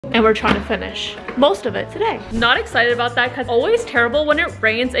and we're trying to finish most of it today. Not excited about that because it's always terrible when it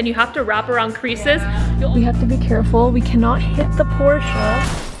rains and you have to wrap around creases. We have to be careful. We cannot hit the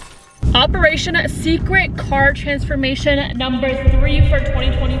Porsche. Operation Secret Car Transformation number 3 for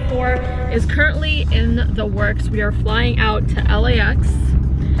 2024 is currently in the works. We are flying out to LAX.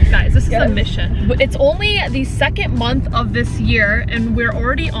 Guys, this is a mission. It's only the 2nd month of this year and we're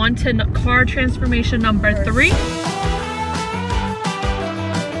already on to car transformation number 3.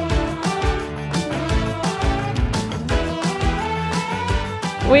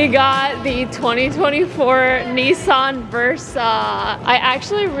 We got the 2024 Nissan Versa. I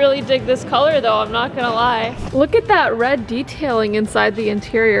actually really dig this color though, I'm not gonna lie. Look at that red detailing inside the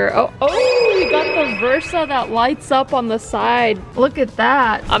interior. Oh, we got the Versa that lights up on the side. Look at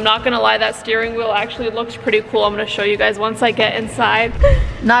that. I'm not gonna lie, that steering wheel actually looks pretty cool. I'm gonna show you guys once I get inside.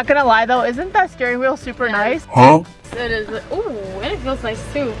 Not gonna lie though, isn't that steering wheel super nice? Huh? It is. Ooh, and it feels nice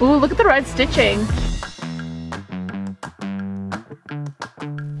too. Ooh, look at the red stitching.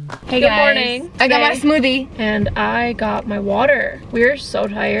 Hey Good guys. morning. I got my smoothie. And I got my water. We're so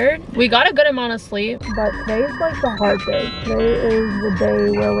tired. We got a good amount of sleep, but today's like the hard day. Today is the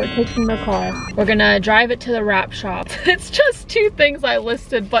day where we're taking the car. We're gonna drive it to the wrap shop. It's just 2 things I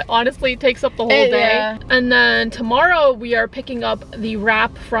listed, but honestly it takes up the whole day. Yeah. And then tomorrow we are picking up the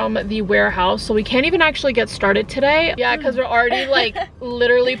wrap from the warehouse, so we can't even actually get started today. Yeah, because we're already like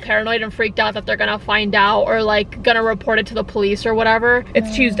literally paranoid and freaked out that they're gonna find out or like gonna report it to the police or whatever.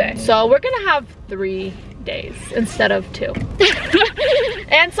 It's Tuesday. So we're gonna have 3 days instead of 2.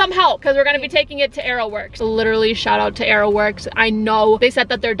 And some help because we're gonna be taking it to AeroWorks. Literally shout out to AeroWorks. I know they said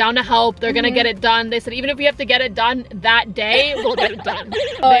that they're down to help. They're gonna get it done. They said even if we have to get it done that day, we'll get it done.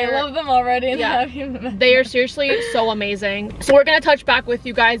 I love them already. Yeah, they are seriously so amazing. So we're gonna touch back with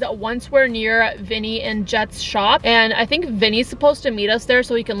you guys once we're near Vinny and Jet's shop. And I think Vinny's supposed to meet us there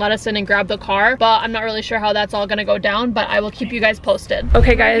so he can let us in and grab the car. But I'm not really sure how that's all gonna go down, but I will keep you guys posted.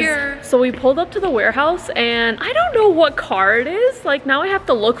 Okay guys, so we pulled up to the warehouse and I don't know what car it is. Like now I have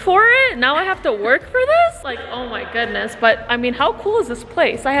to look for it. Now I have to work for this. Like, oh my goodness. But I mean, how cool is this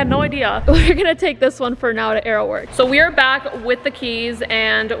place? I had no idea. We're gonna take this one for now to AeroWorks. So we are back with the keys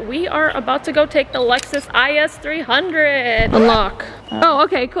and we are about to go take the Lexus IS 300. Unlock. Oh,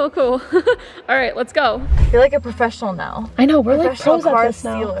 okay, cool. All right, let's go. You're like a professional now. I know, we're like pros at car this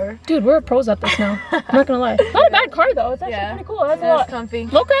now. stealer. Dude, we're pros at this now. I'm not gonna lie. Not a bad car though. It's actually pretty cool. It has a lot. It's comfy.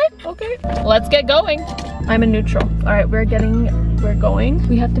 Okay. Let's get going. I'm in neutral. All right, we're going.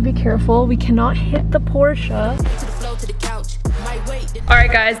 We have to be careful. We cannot hit the Porsche. All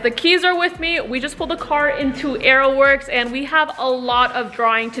right guys, the keys are with me. We just pulled the car into AeroWorks and we have a lot of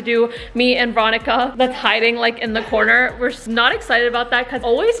drawing to do. Me and Veronica, that's hiding like in the corner. We're not excited about that because it's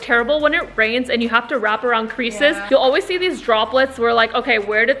always terrible when it rains and you have to wrap around creases. You'll always see these droplets. We're like, okay,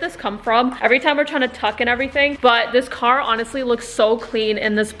 where did this come from? Every time we're trying to tuck and everything, but this car honestly looks so clean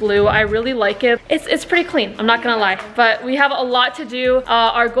in this blue. I really like it. It's pretty clean, I'm not gonna lie, but we have a lot to do.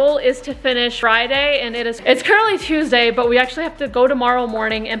 Our goal is to finish Friday and it's currently Tuesday, but we actually have to go tomorrow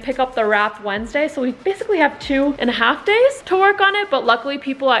morning and pick up the wrap Wednesday. So we basically have 2.5 days to work on it, but luckily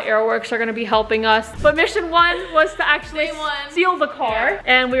people at AeroWorks are gonna be helping us. But mission 1 was to actually seal the car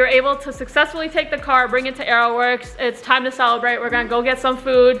and we were able to successfully take the car, bring it to AeroWorks. It's time to celebrate. We're gonna go get some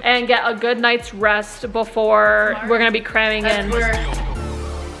food and get a good night's rest before we're gonna be cramming in.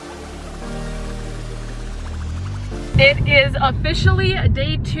 It is officially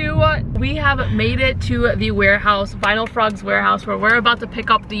day 2. We have made it to the warehouse, Vinyl Frog's warehouse, where we're about to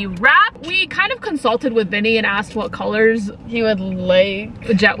pick up the wrap. We kind of consulted with Vinny and asked what colors he would like,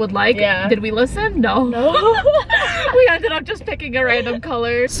 Jet would like. Yeah. Did we listen? No. We ended up just picking a random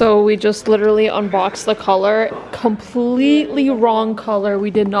color. So we just literally unboxed the color. Completely wrong color. We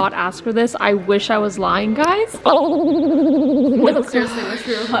did not ask for this. I wish I was lying, guys. Seriously, wish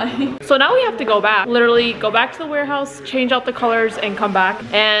we were lying. So now we have to go back. Literally go back to the warehouse, change out the colors and come back,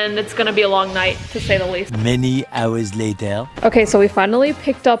 and it's gonna be a long night to say the least. Many hours later. Okay, so we finally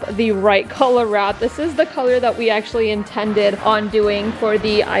picked up the right color wrap. This is the color that we actually intended on doing for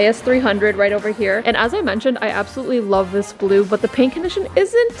the IS 300 right over here. And as I mentioned, I absolutely love this blue, but the paint condition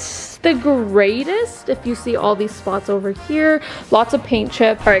isn't the greatest. If you see all these spots over here, lots of paint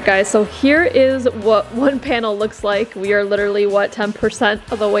chip. All right guys, so here is what one panel looks like. We are literally what,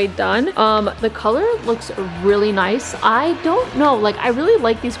 10% of the way done. The color looks really nice. I don't know, like I really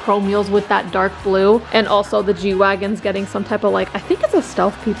like these chrome wheels with that dark blue, and also the G-Wagon's getting some type of like, I think it's a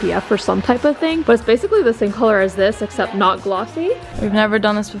stealth PPF or some type of thing, but it's basically the same color as this except not glossy. We've never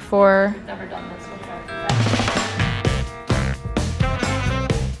done this before. Never done this before.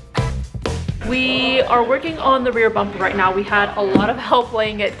 We are working on the rear bumper right now. We had a lot of help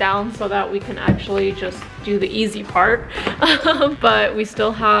laying it down so that we can actually just do the easy part. But we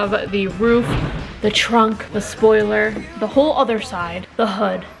still have the roof, the trunk, the spoiler, the whole other side, the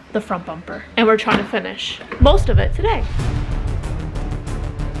hood, the front bumper, and we're trying to finish most of it today.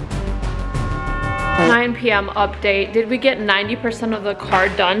 9 p.m. update. Did we get 90% of the car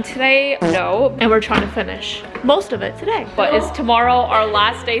done today? No. And we're trying to finish most of it today. But is tomorrow our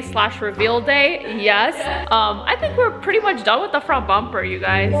last day / reveal day? Yes. I think we're pretty much done with the front bumper, you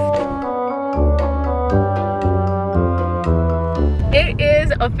guys. It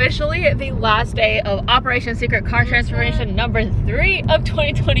is officially the last day of Operation Secret Car Transformation number 3 of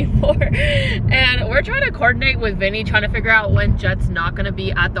 2024. And we're trying to coordinate with Vinny, trying to figure out when Jet's not gonna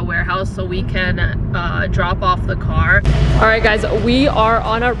be at the warehouse so we can drop off the car. All right guys, we are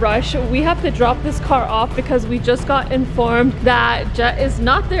on a rush. We have to drop this car off because we just got informed that Jet is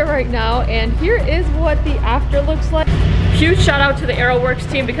not there right now. And here is what the after looks like. Huge shout out to the AeroWorks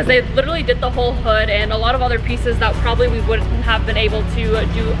team because they literally did the whole hood and a lot of other pieces that probably we wouldn't have been able to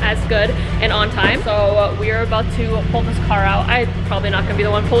do as good and on time. So we are about to pull this car out. I'm probably not gonna be the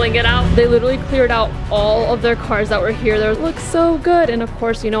one pulling it out. They literally cleared out all of their cars that were here. They look so good. And of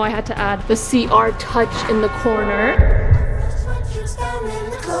course, you know, I had to add the CR touch in the corner.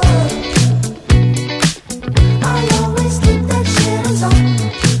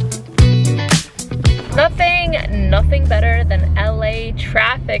 Nothing better than LA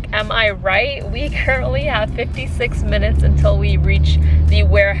traffic, am I right? We currently have 56 minutes until we reach the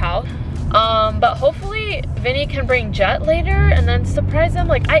warehouse. But hopefully Vinny can bring Jet later and then surprise him.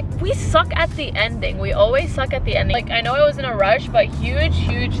 Like, we suck at the ending. We always suck at the ending. Like, I know I was in a rush, but huge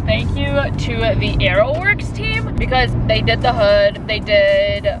thank you to the AeroWorks team because they did the hood, they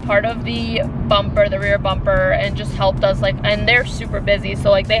did part of the bumper, the rear bumper, and just helped us, like, and they're super busy,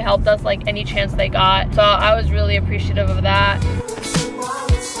 so like they helped us like any chance they got. So I was really appreciative of that.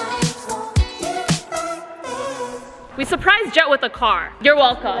 We surprised Jet with a car. You're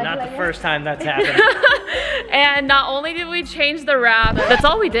welcome. Not the first time that's happened. And not only did we change the wrap, that's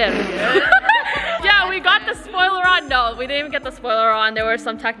all we did. Yeah, we got the spoiler on. No, we didn't even get the spoiler on. There were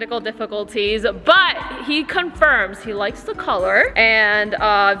some technical difficulties, but he confirms he likes the color. And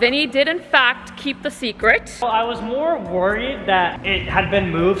Vinny did in fact keep the secret. Well, I was more worried that it had been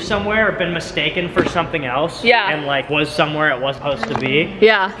moved somewhere or been mistaken for something else. Yeah. And like was somewhere it was supposed to be.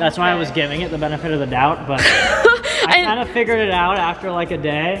 Yeah. That's why I was giving it the benefit of the doubt, but I kind of figured it out after like a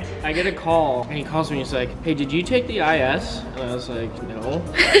day. I get a call and he calls me and he's like, hey, did you take the IS? And I was like, no.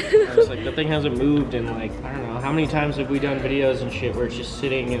 I was like, the thing hasn't moved in like, I don't know, how many times have we done videos and shit where it's just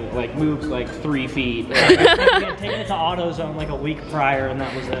sitting and like moves like 3 feet. We had taken it to AutoZone like a week prior and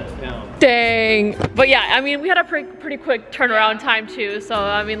that was it. No. Dang. But yeah, I mean, we had a pretty quick turnaround time too. So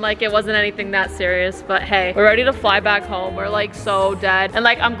I mean, like it wasn't anything that serious, but hey, we're ready to fly back home. We're like so dead. And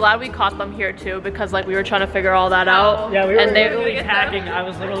like, I'm glad we caught them here too because like we were trying to figure all that out. Yeah, we were literally hacking. I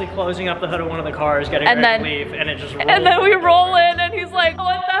was literally closing up the hood of one of the cars, getting ready to leave, and it just rolled. And then we roll in and he's like,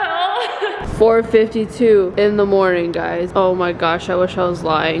 what the hell? 4:52 in the morning, guys. Oh my gosh, I wish I was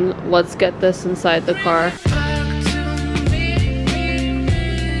lying. Let's get this inside the car.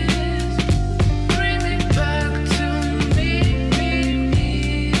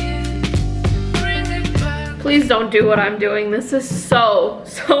 Please don't do what I'm doing. This is so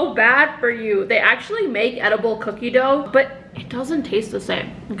bad for you. They actually make edible cookie dough, but it doesn't taste the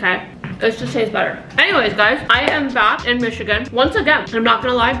same, okay? It just tastes better. Anyways, guys, I am back in Michigan. Once again, I'm not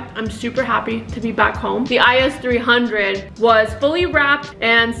gonna lie, I'm super happy to be back home. The IS300 was fully wrapped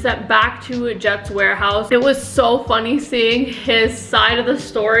and sent back to Jet's warehouse. It was so funny seeing his side of the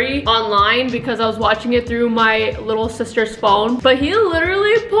story online because I was watching it through my little sister's phone. But he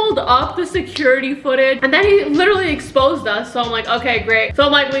literally pulled up the security footage and then he literally exposed us. So I'm like, okay, great. So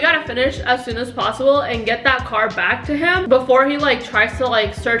I'm like, we gotta finish as soon as possible and get that car back to him before he like tries to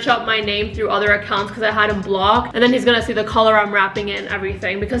like search up my name through other accounts because I had him blocked, and then he's gonna see the color I'm wrapping it and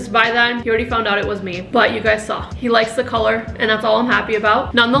everything because by then he already found out it was me. But you guys saw he likes the color and that's all I'm happy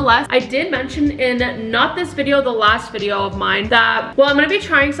about. Nonetheless, I did mention in not this video, the last video of mine, that well, I'm gonna be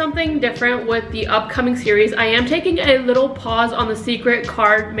trying something different with the upcoming series. I am taking a little pause on the secret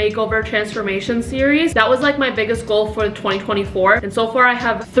card makeover transformation series. That was like my biggest goal for 2024, and so far I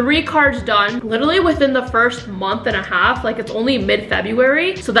have 3 cards done literally within the first month and a half. Like it's only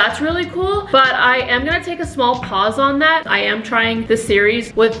mid-February, so that's really really cool, but I am gonna take a small pause on that. I am trying this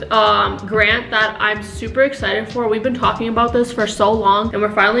series with Grant that I'm super excited for. We've been talking about this for so long and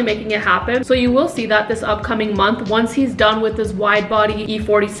we're finally making it happen. So you will see that this upcoming month once he's done with this wide body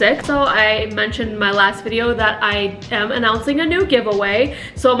E46. So I mentioned in my last video that I am announcing a new giveaway.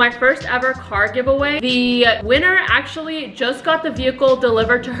 So my first ever car giveaway. The winner actually just got the vehicle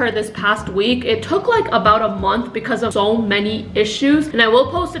delivered to her this past week. It took like about a month because of so many issues, and I will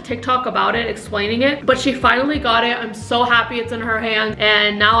post a TikTok about it explaining it, but she finally got it. I'm so happy it's in her hands,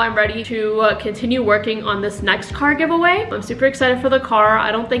 and now I'm ready to continue working on this next car giveaway. I'm super excited for the car.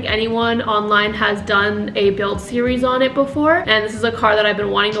 I don't think anyone online has done a build series on it before, and this is a car that I've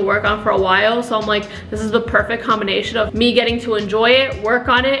been wanting to work on for a while, so I'm like, this is the perfect combination of me getting to enjoy it, work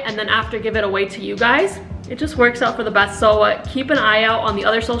on it, and then after give it away to you guys. It just works out for the best. So keep an eye out on the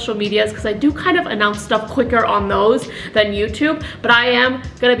other social medias because I do kind of announce stuff quicker on those than YouTube, but I am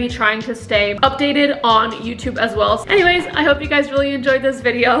gonna be trying to stay updated on YouTube as well. Anyways, I hope you guys really enjoyed this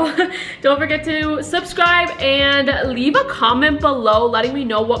video. Don't forget to subscribe and leave a comment below letting me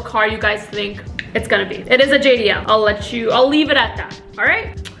know what car you guys think it's gonna be. It is a JDM. I'll leave it at that. All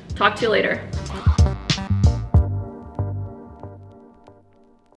right, talk to you later.